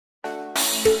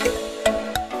Hello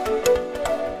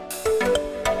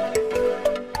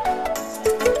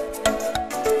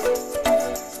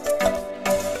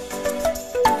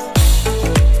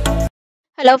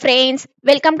friends,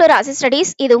 welcome to Rasi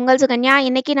Studies. இது உங்கள் சுகன்யா.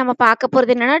 இன்னைக்கு நம்ம பார்க்க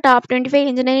போறது என்னன்னா top 25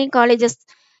 engineering colleges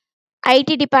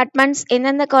ID departments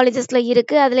எந்தெந்த காலேஜஸ்ல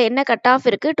இருக்கு, அதுல என்ன கட் ஆஃப்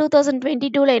இருக்கு,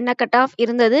 2022ல என்ன கட் ஆஃப்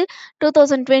இருந்தது,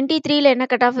 2023ல என்ன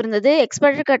கட் ஆஃப் இருந்தது,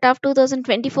 எக்ஸ்பெக்டட் கட் ஆஃப்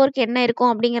 2024க்கு என்ன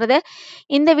இருக்கும் அப்படிங்கறத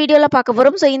இந்த வீடியோல பார்க்க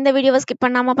போறோம். ஸோ இந்த வீடியோவை ஸ்கிப்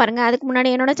பண்ணாம பாருங்க. அதுக்கு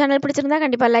முன்னாடி என்னோட சேனல் பிடிச்சிருந்தா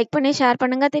கண்டிப்பா லைக் பண்ணி ஷேர்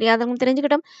பண்ணுங்க, தெரியாதவங்க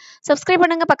தெரிஞ்சுக்கிட்டோம் சப்ஸ்கிரைப்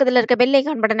பண்ணுங்க, பக்கத்துல இருக்க பெல்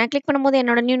ஐகான் பட்டனை கிளிக் பண்ணும்போது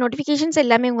என்னோட நியூ நோட்டிஃபிகேஷன்ஸ்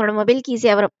எல்லாமே உங்களோட மொபைலுக்கு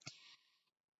ஈஸியா வரும்.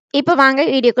 இப்போ வாங்க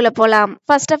வீடியோக்குள்ள போலாம்.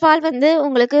 ஃபர்ஸ்ட் ஆஃப் ஆல்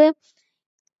உங்களுக்கு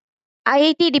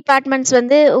ஐஐடி டிபார்ட்மெண்ட்ஸ்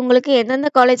உங்களுக்கு எந்தெந்த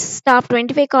காலேஜ் டாப்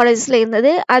 25 காலேஜஸ்ல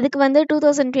இருந்தது, அதுக்கு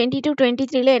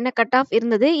 2022-23ல என்ன கட் ஆஃப்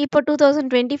இருந்தது, இப்போ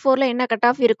 2024ல என்ன கட்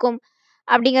ஆஃப் இருக்கும்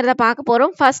அப்படிங்கறத பார்க்க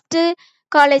போறோம். ஃபர்ஸ்ட்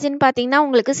காலேஜ்னு பாத்தீங்கன்னா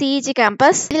உங்களுக்கு சிஇஜி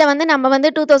கேம்பஸ். இதுல நம்ம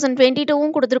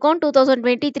 2022வும் கொடுத்துருக்கோம்,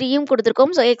 2023யும்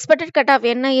கொடுத்துருக்கோம். ஸோ எக்ஸ்பெக்டட் கட் ஆஃப்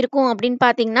என்ன இருக்கும் அப்படின்னு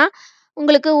பாத்தீங்கன்னா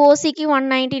உங்களுக்கு ஓசிக்கு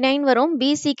 199 வரும்,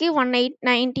 பிசிக்கு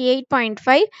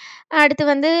 198.5,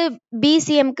 அடுத்து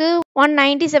பிசிஎம்க்கு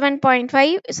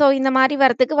 197.5. ஸோ இந்த மாதிரி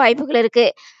வரதுக்கு வாய்ப்புகள் இருக்கு.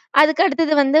 அதுக்கு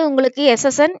அடுத்தது உங்களுக்கு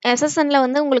எஸ்எஸ்என்ல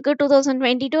உங்களுக்கு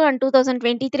 2022 அண்ட்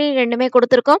 2023 ரெண்டுமே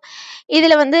கொடுத்துருக்கோம்.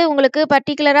 இதுல உங்களுக்கு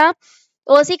பர்டிகுலரா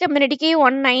ஓசி கம்யூனிட்டிக்கு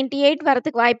 198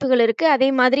 வரதுக்கு வாய்ப்புகள் இருக்கு. அதே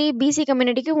மாதிரி பிசி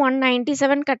கம்யூனிட்டிக்கு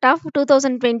 197 கட் ஆஃப்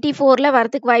 2024ல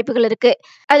வரதுக்கு வாய்ப்புகள் இருக்கு.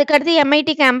 அதுக்கடுத்து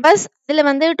எம்ஐடி கேம்பஸ். இதுல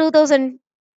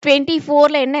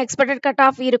 2024ல என்ன எக்ஸ்பெக்டட் கட்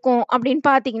ஆஃப் இருக்கும் அப்படின்னு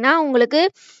பாத்தீங்கன்னா உங்களுக்கு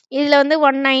இதுல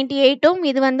 198ம்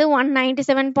இது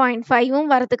 197.5ம்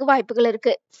வரதுக்கு வாய்ப்புகள்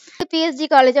இருக்கு. பிஎஸ்ஜி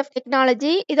காலேஜ் ஆஃப்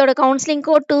டெக்னாலஜி, இதோட கவுன்சிலிங்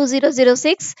கோட்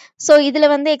 2006. ஸோ இதுல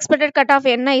எக்ஸ்பெக்டட் கட் ஆஃப்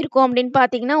என்ன இருக்கும் அப்படின்னு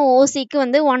பாத்தீங்கன்னா ஓசிக்கு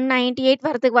 198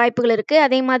 வரதுக்கு வாய்ப்புகள் இருக்கு.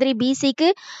 அதே மாதிரி பிசிக்கு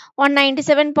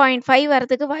 197.5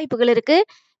 வரதுக்கு வாய்ப்புகள் இருக்கு.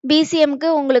 பிசிஎம்க்கு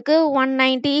உங்களுக்கு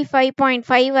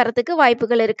 195.5 வரதுக்கு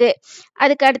வாய்ப்புகள் இருக்கு.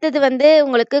 அதுக்கு அடுத்தது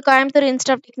உங்களுக்கு கோயம்புத்தூர்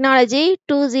இன்ஸ்டிடியூட் ஆஃப் டெக்னாலஜி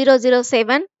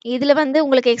 2007. இதுல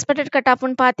உங்களுக்கு எக்ஸ்பெக்டட் கட்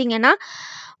ஆஃப்னு பாத்தீங்கன்னா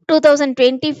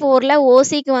 2024ல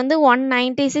ஓசிக்கு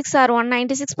 196 ஆர்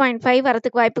 196.5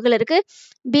 வரதுக்கு வாய்ப்புகள் இருக்கு.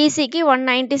 பிசிக்கு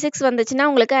 196 வந்துச்சுன்னா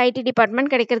உங்களுக்கு ஐடி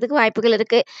டிபார்ட்மெண்ட் கிடைக்கிறதுக்கு வாய்ப்புகள்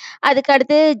இருக்கு. அதுக்கு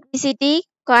அடுத்து ஜிசிடி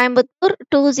கோயம்புத்தூர்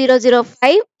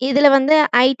 2005. இதுல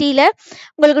ஐடில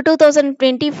உங்களுக்கு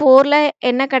 2024ல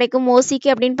என்ன கிடைக்கும் ஓசிக்கு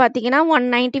அப்படின்னு பாத்தீங்கன்னா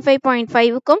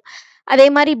 195.5க்கும், அதே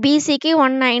மாதிரி பிசிக்கு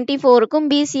 194க்கும்,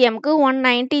 பிசிஎம்க்கு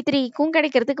 193க்கும்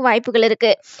கிடைக்கிறதுக்கு வாய்ப்புகள்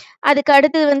இருக்கு. அதுக்கு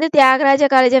அடுத்தது தியாகராஜா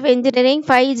காலேஜ் ஆஃப் இன்ஜினியரிங்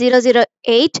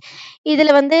 5008. இதுல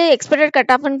எக்ஸ்பெக்டட்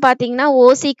கட் ஆஃப்னு பாத்தீங்கன்னா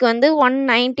ஓசிக்கு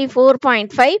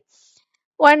 194.5,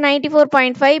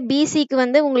 பிசிக்கு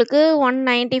உங்களுக்கு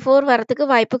 194 வரதுக்கு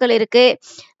வாய்ப்புகள் இருக்கு.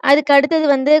 அதுக்கு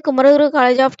அடுத்தது குமரகுரு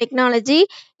காலேஜ் ஆஃப் டெக்னாலஜி.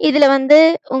 இதுல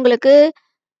உங்களுக்கு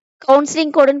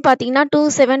கவுன்சிலிங் கோடுன்னு பாத்தீங்கன்னா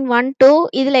 2712.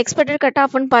 இதுல எக்ஸ்பெக்டட் கட்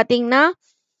ஆஃப்னு பாத்தீங்கன்னா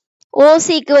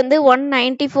ஓசிக்கு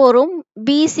 194ம்,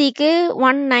 பிசிக்கு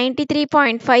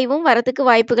 193.5ம் வரதுக்கு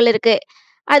வாய்ப்புகள் இருக்கு.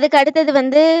 அதுக்கு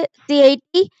அடுத்தது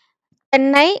சிஐடி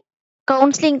சென்னை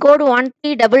கவுன்சிலிங் கோட்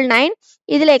 1399.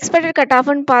 இதுல எக்ஸ்பெக்டட் கட்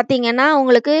ஆஃப்னு பாத்தீங்கன்னா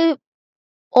உங்களுக்கு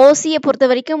ஓசியை பொறுத்த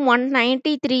வரைக்கும்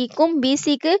 193க்கும்,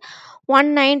 பிசிக்கு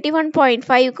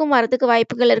 191.5க்கும் வரதுக்கு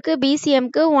வாய்ப்புகள் இருக்கு.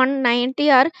 பிசிஎம்க்கு 190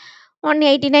 ஆர்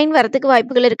 189 வரதுக்கு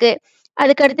வாய்ப்புகள் இருக்கு.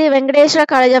 அதுக்கடுத்து வெங்கடேஸ்வரா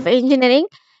காலேஜ் ஆஃப் இன்ஜினியரிங்.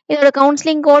 இதோட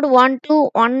கவுன்சிலிங் கோட்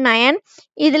 1219.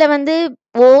 இதுல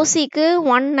ஓசிக்கு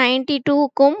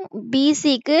 192க்கும்,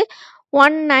 பிசிக்கு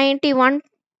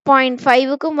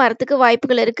 191.5க்கும் வரதுக்கு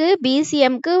வாய்ப்புகள் இருக்கு.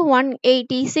 பிசிஎம்க்கு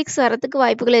 186 வரதுக்கு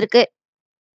வாய்ப்புகள் இருக்கு.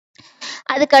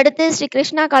 அதுக்கு அடுத்து Sri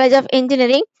Krishna college of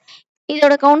engineering.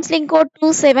 இதோட கவுன்சிலிங் கோட்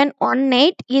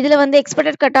 2718. இதுல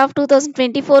எக்ஸ்பெக்டட் கட் ஆஃப்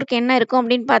 2024க்கு என்ன இருக்கும்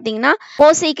அப்படின்னு பாத்தீங்கன்னா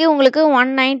ஓசிக்கு உங்களுக்கு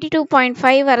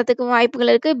 192.5 வரதுக்கு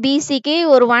வாய்ப்புகள் இருக்கு. பிசிக்கு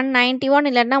ஒரு 191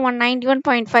 இல்லைன்னா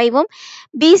 191.5ம்,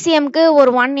 பிசிஎம்க்கு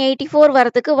ஒரு 184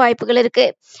 வரதுக்கு வாய்ப்புகள் இருக்கு.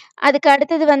 அதுக்கு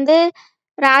அடுத்தது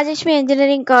ராஜேஸ்வரி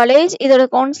இன்ஜினியரிங் காலேஜ். இதோட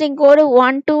கவுன்சிலிங் கோடு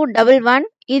 1211.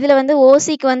 இதுல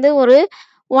ஓசிக்கு ஒரு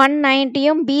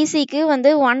 190யும், பிசிக்கு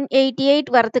 188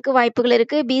 வரதுக்கு வாய்ப்புகள்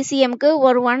இருக்கு. பிசிஎம்க்கு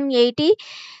ஒரு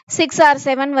 186 ஆர்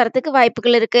 7 வரதுக்கு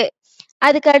வாய்ப்புகள் இருக்கு.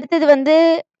 அதுக்கு அடுத்தது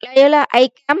லயோலா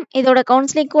ஐகேம். இதோட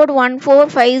கவுன்சிலிங் கோட்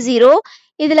 1450.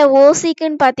 இதுல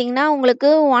ஓசிக்குன்னு பாத்தீங்கன்னா உங்களுக்கு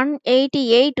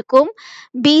 188க்கும்,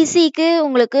 பிசிக்கு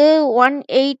உங்களுக்கு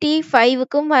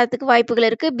 185க்கும் வரதுக்கு வாய்ப்புகள்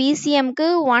இருக்கு. பிசிஎம்க்கு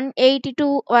 182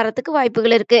 வரதுக்கு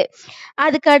வாய்ப்புகள் இருக்கு.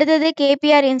 அதுக்கு அடுத்தது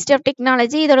கேபிஆர் இன்ஸ்டிடியூட் ஆஃப்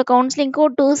டெக்னாலஜி. இதோட கவுன்சிலிங்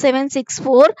கோட்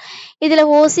 2764. இதுல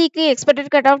ஓசிக்கு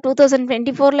எக்ஸ்பெக்டட் கட் ஆஃப்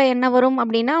 2024ல என்ன வரும்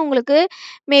அப்படின்னா உங்களுக்கு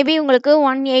மேபி உங்களுக்கு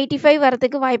 185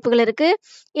 வரதுக்கு வாய்ப்புகள் இருக்கு.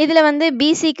 இதுல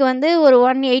பிசிக்கு ஒரு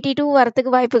 182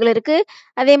 வரதுக்கு வாய்ப்புகள் இருக்கு.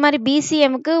 அதே மாதிரி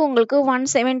பிசிஎம்க்கு உங்களுக்கு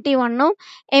 171ம்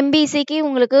எம்பிசிக்கு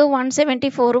உங்களுக்கு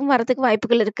 174ம் வரதுக்கு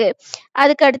வாய்ப்புகள் இருக்கு.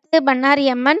 அதுக்கு அடுத்து பண்ணாரி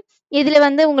அம்மன். இதுல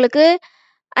வந்து உங்களுக்கு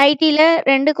ஐடில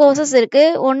 2 கோர்சஸ் இருக்கு.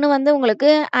 ஒன்னு வந்து உங்களுக்கு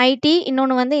ஐடி,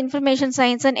 இன்னொன்னு வந்து இன்ஃபர்மேஷன்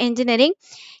சயின்ஸ் அண்ட் என்ஜினியரிங்.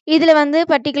 இதுல வந்து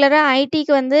பர்டிகுலரா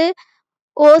ஐடிக்கு வந்து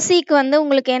ஓசிக்கு வந்து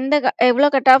உங்களுக்கு எவ்வளோ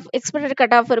cut off expected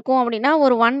cut off இருக்கும் அப்படின்னா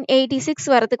ஒரு 186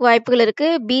 வரதுக்கு வாய்ப்புகள் இருக்கு.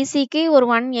 பிசிக்கு ஒரு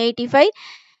 185,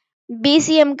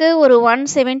 பிசிஎம்க்கு ஒரு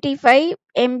 175,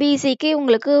 எம்பிசிக்கு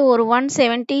உங்களுக்கு ஒரு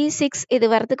 176 இது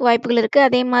வரதுக்கு வாய்ப்புகள் இருக்கு.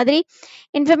 அதே மாதிரி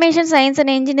இன்ஃபர்மேஷன் சயின்ஸ்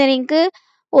அண்ட் என்ஜினியரிங்க்கு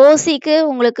ஓசிக்கு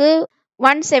உங்களுக்கு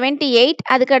 178,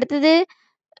 அதுக்கு அடுத்தது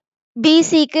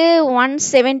பிசிக்கு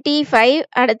 175,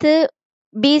 அடுத்து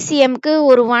பிசிஎம்க்கு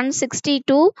ஒரு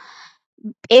 162,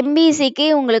 எம்பிசிக்கு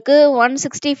உங்களுக்கு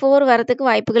 164 வரதுக்கு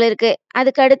வாய்ப்புகள் இருக்கு.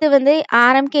 அதுக்கு அடுத்து வந்து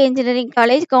RMK engineering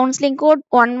college counselling code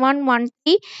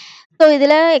 1113. So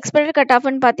இதில் எக்ஸ்பெக்டட் கட்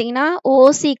ஆஃப்னு பார்த்தீங்கன்னா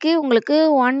ஓசிக்கு உங்களுக்கு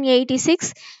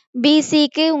 186,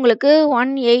 பிசிக்கு உங்களுக்கு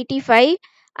 185,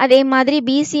 அதே மாதிரி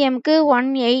பிசிஎம்க்கு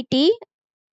 180,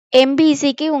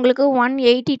 எம்பிசிக்கு உங்களுக்கு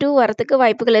 182 வரதுக்கு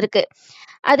வாய்ப்புகள் இருக்கு.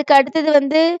 அதுக்கு அடுத்தது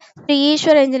வந்து Sri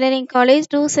Ishwar engineering college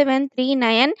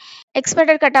 2739.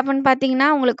 Expected cut ஆஃப்னு பார்த்தீங்கன்னா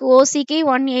உங்களுக்கு ஓசிக்கு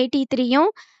 183யும்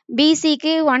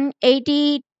பிசிக்கு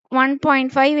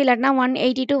 181.5 இல்லாட்டினா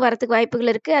 182 வரதுக்கு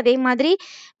வாய்ப்புகள் இருக்கு. அதே மாதிரி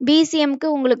பிசிஎம்க்கு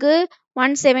உங்களுக்கு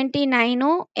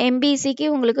 179ம் எம்பிசிக்கு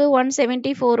உங்களுக்கு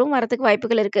 174ம் வரதுக்கு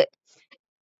வாய்ப்புகள் இருக்கு.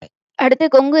 அடுத்து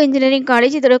கொங்கு இன்ஜினியரிங்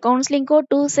காலேஜ் இதோட கவுன்சிலிங் கோட்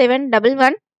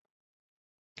 2711.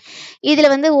 இதுல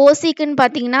வந்து ஓசிக்குன்னு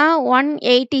பார்த்தீங்கன்னா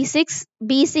 186,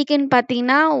 பிசிக்குன்னு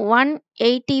பார்த்தீங்கன்னா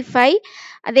 185,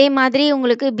 அதே மாதிரி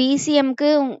உங்களுக்கு பிசிஎம்க்கு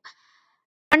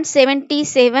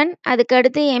 177, அதுக்கு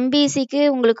அடுத்து எம்பிசிக்கு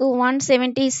உங்களுக்கு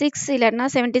 176 இல்லைன்னா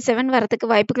 77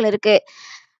 வரதுக்கு வாய்ப்புகள் இருக்கு.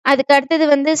 அதுக்கு அடுத்தது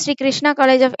வந்து Sri Krishna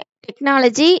college of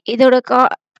technology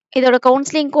இதோட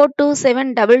கவுன்சிலிங் கோட்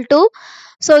 2722.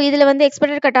 ஸோ இதில் வந்து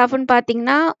எக்ஸ்பெக்டட் கட் ஆஃப்னு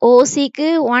பார்த்தீங்கன்னா ஓசிக்கு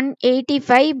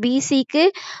 185, பிசிக்கு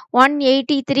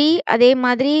 183, அதே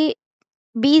மாதிரி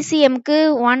பிசிஎம்க்கு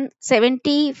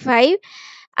 175,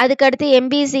 அதுக்கடுத்து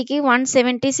எம்பிசிக்கு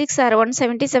 176 ஆர்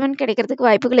 177 கிடைக்கிறதுக்கு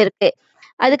வாய்ப்புகள் இருக்கு.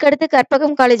 அதுக்கடுத்து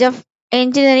கற்பகம் காலேஜ் ஆஃப்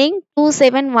என்ஜினியரிங்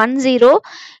 2710.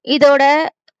 இதோட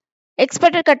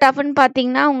எக்ஸ்பெக்டட் கட் ஆஃப்னு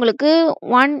பார்த்தீங்கன்னா உங்களுக்கு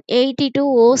 182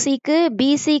 ஓசிக்கு,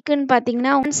 பிசிக்குன்னு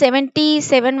பார்த்தீங்கன்னா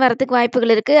 177 வரதுக்கு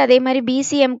வாய்ப்புகள் இருக்கு. அதே மாதிரி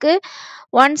பிசிஎம்க்கு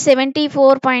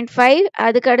 174.5,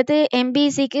 அதுக்கு அடுத்து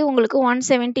எம்பிசிக்கு உங்களுக்கு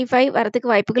 175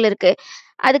 வரதுக்கு வாய்ப்புகள் இருக்கு.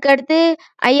 அதுக்கு அடுத்து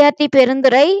ஐஆர்டி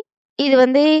பெருந்துறை. இது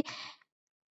வந்து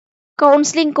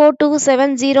கவுன்சிலிங் கோட்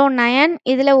 2709.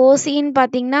 இதில் ஓசின்னு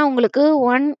பார்த்தீங்கன்னா உங்களுக்கு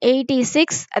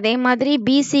 186, அதே மாதிரி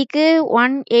பிசிக்கு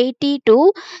 182,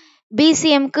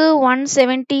 பிசிஎம்க்கு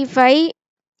 175,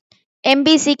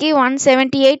 எம்பிசிக்கு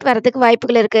 178 வரதுக்கு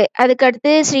வாய்ப்புகள் இருக்கு. அதுக்கு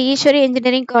அடுத்து ஸ்ரீ ஈஸ்வரி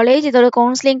இன்ஜினியரிங் காலேஜ் இதோட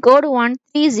கவுன்சிலிங் கோட்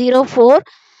 1304.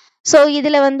 ஸோ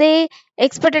இதில் வந்து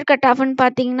எக்ஸ்பெக்டட் கட் ஆஃப்னு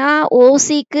பார்த்தீங்கன்னா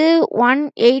ஓசிக்கு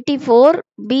 184,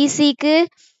 பிசிக்கு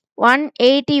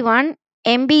 181,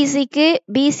 எம்பிசிக்கு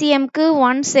பிசிஎம்க்கு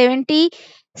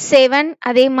 177,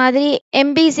 அதே மாதிரி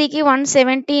எம்பிசிக்கு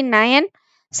 179.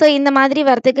 ஸோ இந்த மாதிரி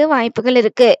வரதுக்கு வாய்ப்புகள்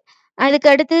இருக்கு. அதுக்கு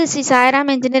அடுத்து ஸ்ரீ சாய்ராம்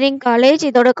இன்ஜினியரிங் காலேஜ்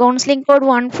இதோட கவுன்சிலிங் கோட்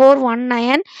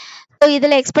 1419. ஸோ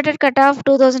இதில் எக்ஸ்பெக்டட் கட் ஆஃப்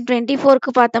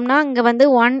 2024க்கு பார்த்தோம்னா இங்கே வந்து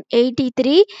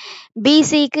 183,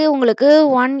 பிசிக்கு உங்களுக்கு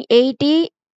 180,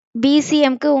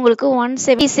 பிசிஎம்க்கு உங்களுக்கு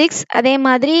 176, அதே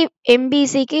மாதிரி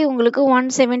எம்பிசிக்கு உங்களுக்கு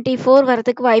 174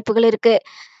 வரதுக்கு வாய்ப்புகள் இருக்கு.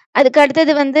 அதுக்கு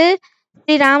அடுத்தது வந்து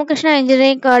ஸ்ரீ ராமகிருஷ்ணா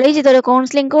இன்ஜினியரிங் காலேஜ் இதோட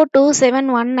கவுன்சிலிங் கோட்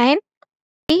 2719.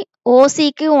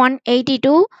 ஓசிக்கு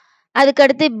 182, அதுக்கு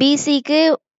அடுத்து பிசிக்கு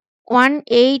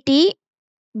 180,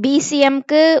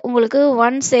 பிசிஎம்க்கு உங்களுக்கு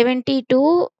 172,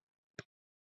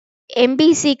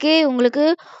 எம்பிசிக்கு உங்களுக்கு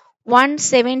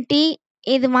 170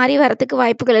 இது மாதிரி வரதுக்கு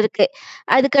வாய்ப்புகள் இருக்கு.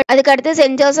 அதுக்கு அடுத்து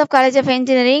send Joseph college of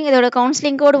engineering இதோட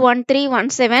கவுன்சிலிங் கோட்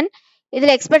 1317.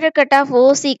 இதில் எக்ஸ்பெக்டட் கட் ஆஃப்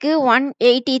ஓசிக்கு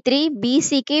 183,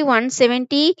 பிசிக்கு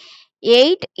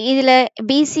 178, இதில்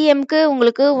பிசிஎம்க்கு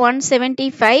உங்களுக்கு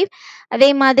 175,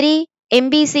 அதே மாதிரி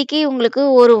எம்பிசிக்கு உங்களுக்கு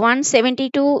ஒரு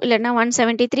 172 இல்லைன்னா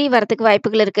 173 வரதுக்கு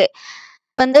வாய்ப்புகள் இருக்கு.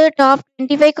 வந்து டாப்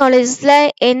 25 காலேஜஸ்ல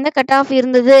எந்த கட் ஆஃப்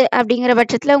இருந்தது அப்படிங்கிற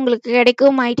பட்சத்தில் உங்களுக்கு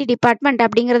கிடைக்கும் ஐடி டிபார்ட்மெண்ட்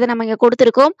அப்படிங்கிறத நம்ம இங்கே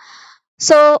கொடுத்துருக்கோம்.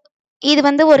 ஸோ இது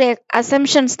வந்து ஒரு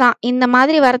அசம்ஷன்ஸ் தான், இந்த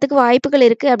மாதிரி வரதுக்கு வாய்ப்புகள்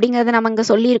இருக்கு அப்படிங்கிறத நம்ம இங்கே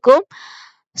சொல்லியிருக்கோம்.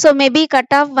 ஸோ மேபி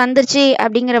கட் ஆஃப் வந்துருச்சு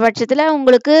அப்படிங்கிற பட்சத்தில்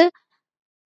உங்களுக்கு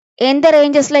எந்த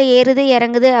ரேஞ்சஸ்ல ஏறுது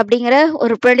இறங்குது அப்படிங்கிற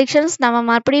ஒரு ப்ரெடிக்ஷன்ஸ் நம்ம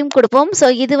மறுபடியும் கொடுப்போம். ஸோ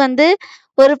இது வந்து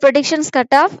ஒரு ப்ரெடிக்ஷன்ஸ்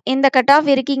கட் ஆஃப். இந்த கட் ஆஃப்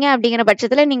இருக்கீங்க அப்படிங்கிற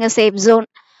பட்சத்தில் நீங்கள் சேஃப் ஜோன்.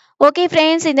 ஓகே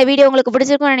ஃப்ரெண்ட்ஸ், இந்த வீடியோ உங்களுக்கு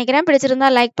பிடிச்சிருக்கும்னு நினைக்கிறேன். பிடிச்சிருந்தா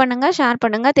லைக் பண்ணுங்க, ஷேர்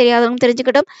பண்ணுங்க, தெரியாதவங்க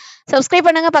தெரிஞ்சுக்கிட்டும். சப்ஸ்கிரைப்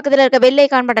பண்ணுங்க, பக்கத்தில் இருக்க பெல்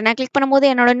ஐகான் பட்டனை கிளிக் பண்ணும்போது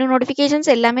என்னோட நியூ நோட்டிஃபிகேஷன்ஸ்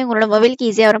எல்லாமே உங்களோட மொபைலுக்கு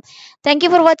ஈஸியாக வரும். தேங்க்யூ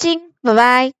ஃபார் வாட்சிங்.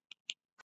 பாய்.